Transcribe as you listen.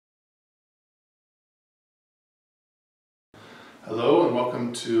Hello and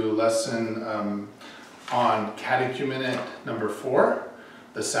welcome to lesson on Catechumenate number 4,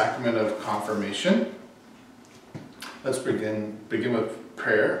 the Sacrament of Confirmation. Let's begin with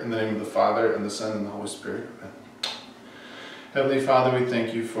prayer in the name of the Father, and the Son, and the Holy Spirit. Amen. Heavenly Father, we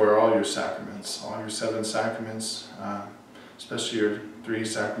thank you for all your sacraments, all your 7 sacraments, especially your 3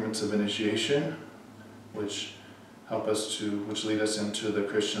 sacraments of initiation, which lead us into the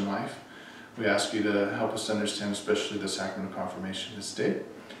Christian life. We ask you to help us to understand especially the Sacrament of Confirmation this day.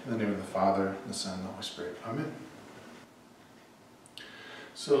 In the name of the Father, the Son, and the Holy Spirit. Amen.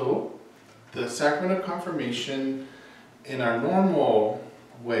 So, the Sacrament of Confirmation in our normal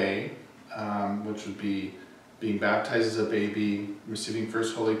way, which would be being baptized as a baby, receiving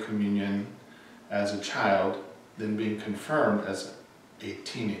First Holy Communion as a child, then being confirmed as a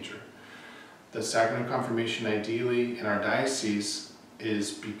teenager. The Sacrament of Confirmation ideally in our diocese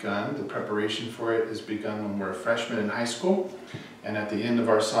is begun, the preparation for it is begun when we're a freshman in high school, and at the end of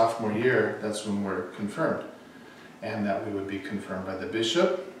our sophomore year, that's when we're confirmed. And that we would be confirmed by the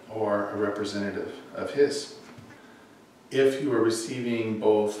bishop or a representative of his. If you are receiving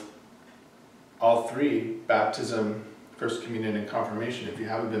all 3, baptism, First Communion, and confirmation, if you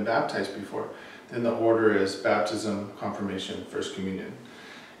haven't been baptized before, then the order is baptism, confirmation, First Communion.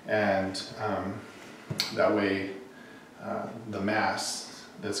 And that way, the Mass,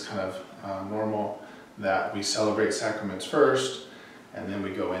 that's kind of normal, that we celebrate sacraments first, and then we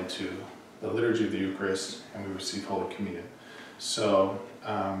go into the liturgy of the Eucharist, and we receive Holy Communion. So,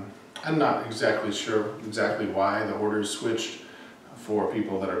 I'm not exactly sure why the order is switched for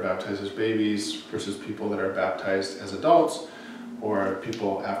people that are baptized as babies versus people that are baptized as adults, or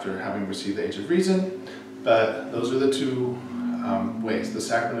people after having received the age of reason, but those are the 2 ways. The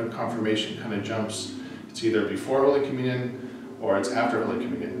Sacrament of Confirmation kind of jumps. It's either before Holy Communion or it's after Holy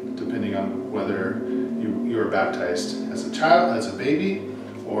Communion, depending on whether you were baptized as a child, as a baby,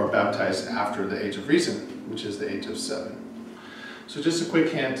 or baptized after the age of reason, which is the age of 7. So just a quick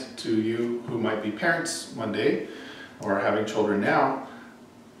hint to you who might be parents one day, or having children now,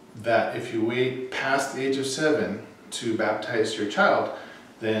 that if you wait past the age of 7 to baptize your child,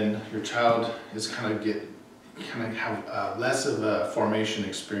 then your child is kind of have less of a formation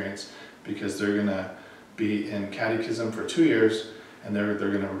experience, because they're going to be in catechism for 2 years, and we're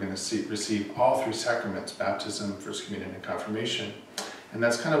going to receive all 3 sacraments: baptism, First Communion, and confirmation. And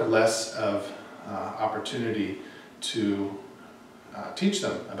that's kind of less of opportunity to teach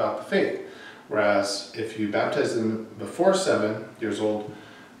them about the faith. Whereas if you baptize them before 7 years old,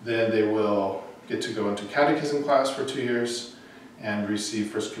 then they will get to go into catechism class for 2 years and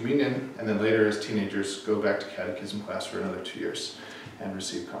receive First Communion, and then later as teenagers go back to catechism class for another 2 years and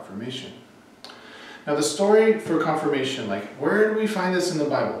receive confirmation. Now the story for confirmation, where do we find this in the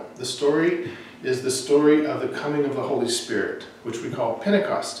Bible? The story is the story of the coming of the Holy Spirit, which we call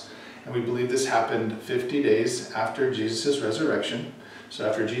Pentecost. And we believe this happened 50 days after Jesus' resurrection. So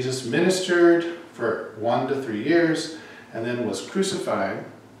after Jesus ministered for 1 to 3 years and then was crucified,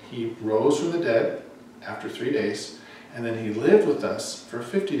 he rose from the dead after 3 days, and then he lived with us for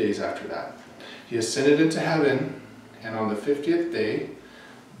 50 days after that. He ascended into heaven, and on the 50th day,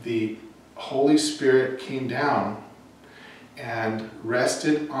 the Holy Spirit came down and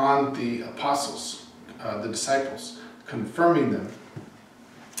rested on the apostles, the disciples, confirming them.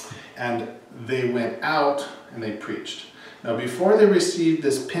 And they went out and they preached. Now, before they received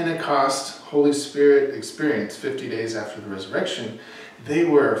this Pentecost Holy Spirit experience 50 days after the resurrection, they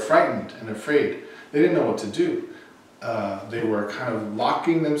were frightened and afraid. They didn't know what to do. They were kind of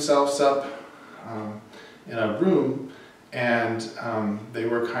locking themselves up in a room, and they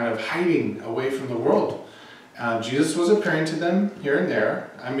were kind of hiding away from the world. Jesus was appearing to them here and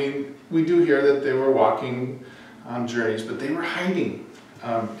there. I mean, we do hear that they were walking on journeys, but they were hiding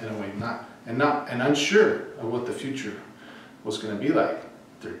in a way, and unsure of what the future was going to be like.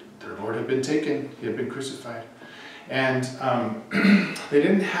 Their Lord had been taken; he had been crucified, and they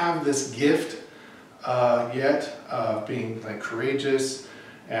didn't have this gift yet of being courageous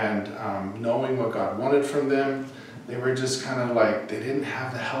and knowing what God wanted from them. They were just kind of they didn't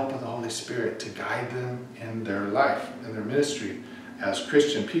have the help of the Holy Spirit to guide them in their life, in their ministry as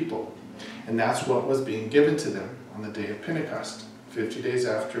Christian people. And that's what was being given to them on the day of Pentecost. 50 days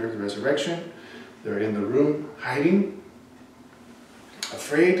after the resurrection, they're in the room hiding,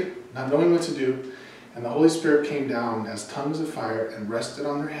 afraid, not knowing what to do. And the Holy Spirit came down as tongues of fire and rested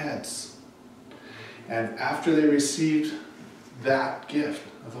on their heads. And after they received that gift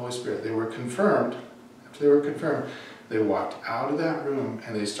of the Holy Spirit, they were confirmed. After they were confirmed, they walked out of that room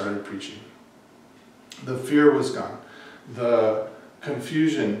and they started preaching. The fear was gone. The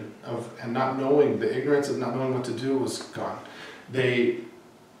confusion and not knowing, the ignorance of not knowing what to do was gone. they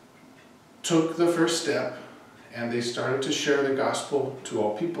took the first step and they started to share the gospel to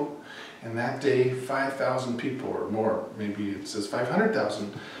all people. And that day, 5,000 people or more, maybe it says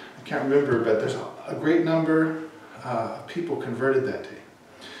 500,000, I can't remember, but there's a great number of people converted that day.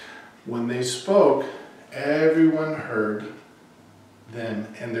 When they spoke, everyone heard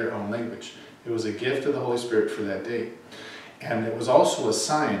them in their own language. It was a gift of the Holy Spirit for that day. And it was also a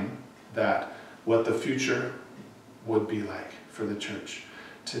sign that what the future would be like for the church.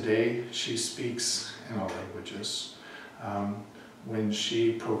 Today, she speaks in all languages. When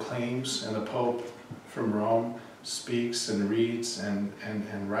she proclaims and the Pope from Rome speaks and reads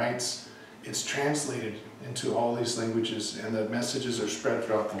and writes, it's translated into all these languages, and the messages are spread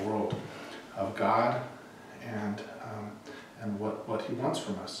throughout the world of God and what He wants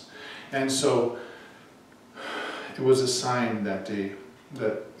from us. And so it was a sign that day,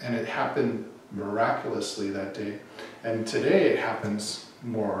 and it happened miraculously that day. And today it happens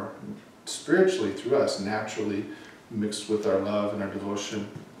more spiritually through us, naturally, mixed with our love and our devotion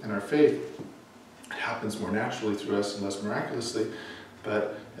and our faith. It happens more naturally through us and less miraculously,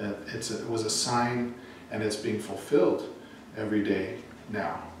 but it was a sign, and it's being fulfilled every day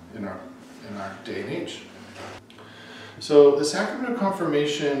now in our day and age. So the sacrament of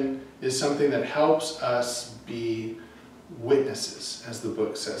confirmation is something that helps us be witnesses, as the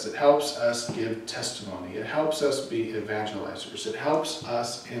book says. It helps us give testimony. It helps us be evangelizers. It helps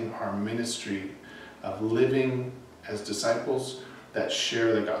us in our ministry of living as disciples that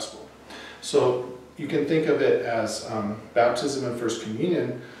share the gospel. So you can think of it as baptism and First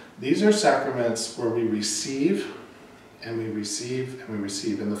Communion. These are sacraments where we receive and we receive and we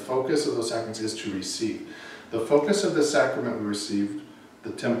receive. And the focus of those sacraments is to receive. The focus of the sacrament we receive,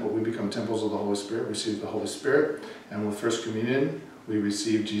 the temple, we become temples of the Holy Spirit, receive the Holy Spirit. And with First Communion, we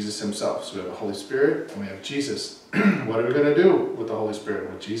receive Jesus Himself. So we have the Holy Spirit and we have Jesus. What are we going to do with the Holy Spirit?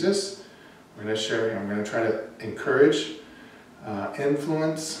 With Jesus, we're going to share Him. We're going to try to encourage,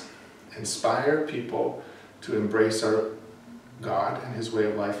 influence, inspire people to embrace our God and His way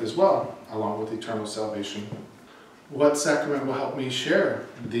of life as well, along with eternal salvation. What sacrament will help me share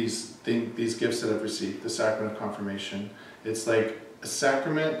these gifts that I've received? The sacrament of confirmation. It's like a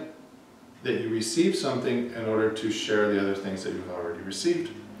sacrament that you receive something in order to share the other things that you've already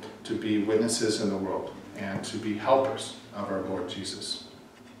received, to be witnesses in the world and to be helpers of our Lord Jesus.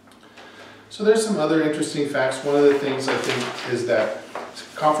 So there's some other interesting facts. One of the things I think is that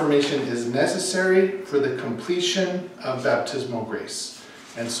confirmation is necessary for the completion of baptismal grace.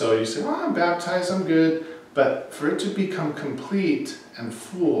 And so you say, well, I'm baptized, I'm good. But for it to become complete and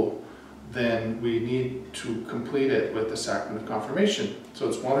full, then we need to complete it with the sacrament of confirmation. So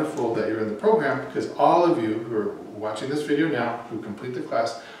it's wonderful that you're in the program, because all of you who are watching this video now, who complete the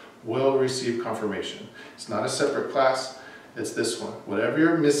class, will receive confirmation. It's not a separate class, it's this one. Whatever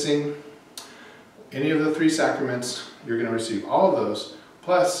you're missing, any of the 3 sacraments, you're going to receive all of those.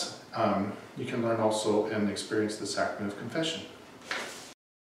 Plus, you can learn also and experience the sacrament of confession.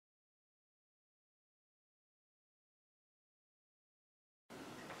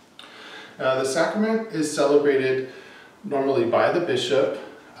 The sacrament is celebrated normally by the bishop.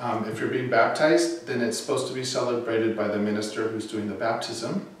 If you're being baptized, then it's supposed to be celebrated by the minister who's doing the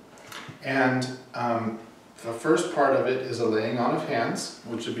baptism. And the first part of it is a laying on of hands,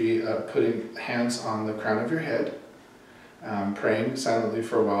 which would be putting hands on the crown of your head, praying silently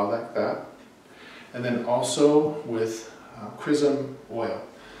for a while like that. And then also with chrism oil.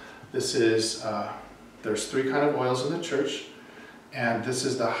 This is, there's 3 kinds of oils in the church, and this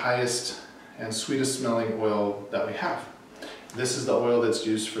is the highest and sweetest smelling oil that we have. This is the oil that's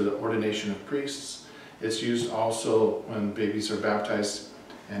used for the ordination of priests. It's used also when babies are baptized,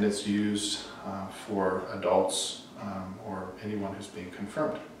 and it's used for adults or anyone who's being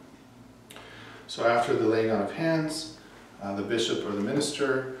confirmed. So after the laying on of hands, the bishop or the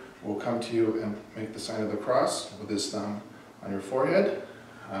minister will come to you and make the sign of the cross with his thumb on your forehead.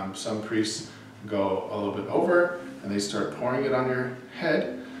 Some priests go a little bit over and they start pouring it on your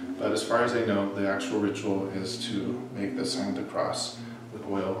head. But as far as I know, the actual ritual is to make the sign of the cross with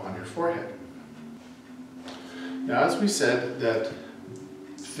oil on your forehead. Now, as we said, that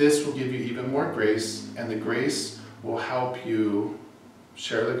this will give you even more grace, and the grace will help you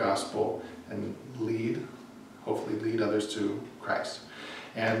share the gospel and hopefully lead others to Christ.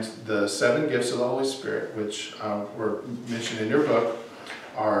 And the 7 gifts of the Holy Spirit, which were mentioned in your book,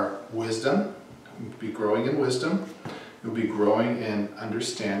 are wisdom. You'll be growing in wisdom. You'll be growing in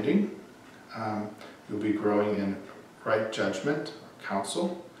understanding. You'll be growing in right judgment,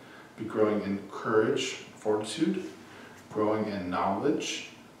 counsel. You'll be growing in courage, fortitude. Growing in knowledge.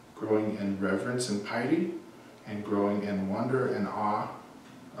 Growing in reverence and piety. and growing in wonder and awe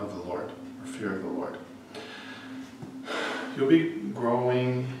of the Lord, or fear of the Lord. You'll be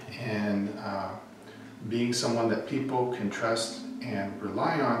growing in being someone that people can trust and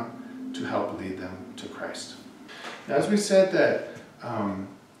rely on to help lead them to Christ. Now, as we said that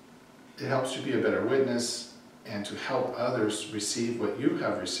it helps you be a better witness and to help others receive what you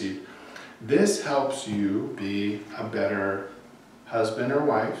have received, this helps you be a better husband or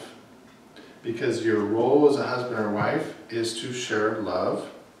wife, because your role as a husband or wife is to share love,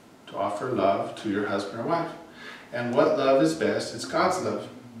 to offer love to your husband or wife. And what love is best? It's God's love.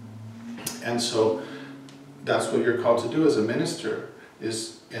 And so that's what you're called to do as a minister,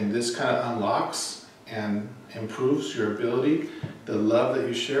 and this kind of unlocks and improves your ability. The love that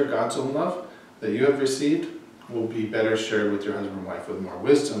you share, God's own love that you have received, will be better shared with your husband and wife, with more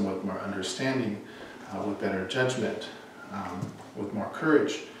wisdom, with more understanding, with better judgment, with more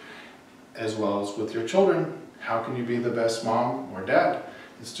courage, as well as with your children. How can you be the best mom or dad?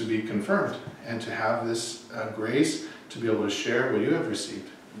 It's to be confirmed and to have this grace to be able to share what you have received.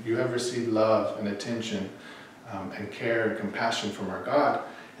 You have received love and attention and care and compassion from our God,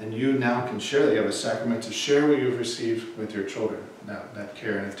 and you now can share that. You have a sacrament to share what you've received with your children, that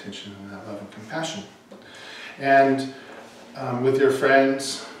care and attention and that love and compassion. And with your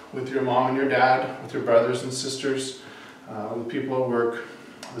friends, with your mom and your dad, with your brothers and sisters, with people at work,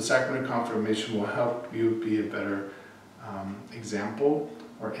 the sacrament of confirmation will help you be a better example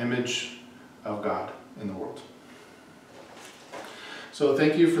or image of God in the world. So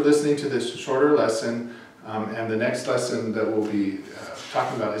thank you for listening to this shorter lesson, and the next lesson that we'll be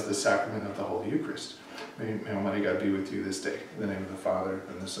talking about is the sacrament of the Holy Eucharist. May Almighty God be with you this day. In the name of the Father,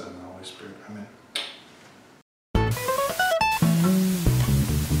 and the Son, and the Holy Spirit. Amen.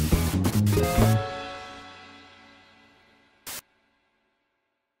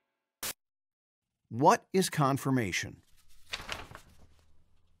 What is confirmation?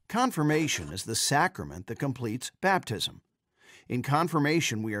 Confirmation is the sacrament that completes baptism. In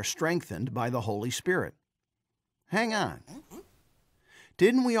confirmation, we are strengthened by the Holy Spirit. Hang on.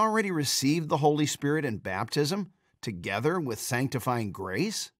 Didn't we already receive the Holy Spirit in baptism, together with sanctifying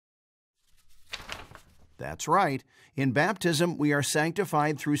grace? That's right. In baptism, we are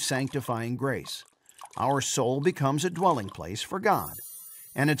sanctified through sanctifying grace. Our soul becomes a dwelling place for God.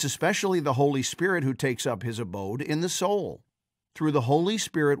 And it's especially the Holy Spirit who takes up His abode in the soul. Through the Holy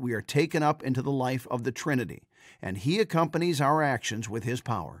Spirit, we are taken up into the life of the Trinity, and He accompanies our actions with His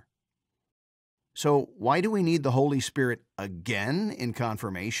power. So, why do we need the Holy Spirit again in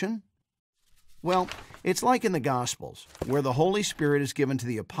confirmation? Well, it's like in the Gospels, where the Holy Spirit is given to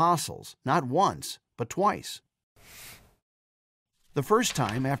the apostles, not once, but twice. The first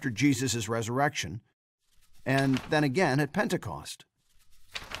time after Jesus' resurrection, and then again at Pentecost.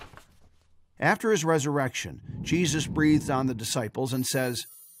 After His resurrection, Jesus breathes on the disciples and says,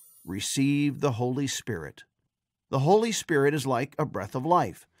 "Receive the Holy Spirit." The Holy Spirit is like a breath of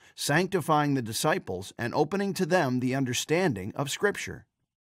life, sanctifying the disciples and opening to them the understanding of Scripture.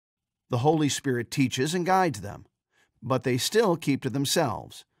 The Holy Spirit teaches and guides them, but they still keep to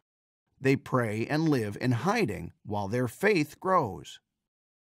themselves. They pray and live in hiding while their faith grows.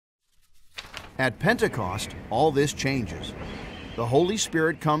 At Pentecost, all this changes. The Holy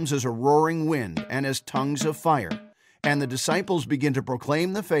Spirit comes as a roaring wind and as tongues of fire, and the disciples begin to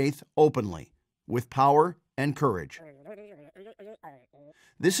proclaim the faith openly, with power and courage.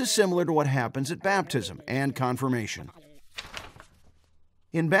 This is similar to what happens at baptism and confirmation.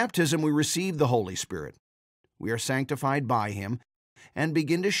 In baptism, we receive the Holy Spirit. We are sanctified by Him and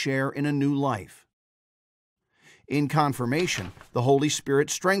begin to share in a new life. In confirmation, the Holy Spirit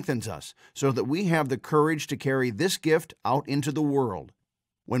strengthens us so that we have the courage to carry this gift out into the world.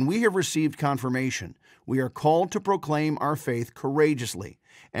 When we have received confirmation, we are called to proclaim our faith courageously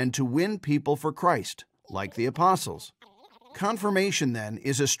and to win people for Christ, like the apostles. Confirmation, then,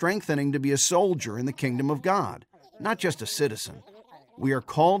 is a strengthening to be a soldier in the kingdom of God, not just a citizen. We are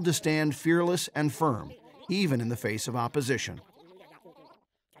called to stand fearless and firm, even in the face of opposition.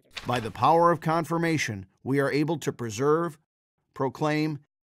 By the power of confirmation, we are able to preserve, proclaim,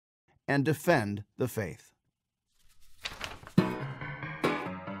 and defend the faith.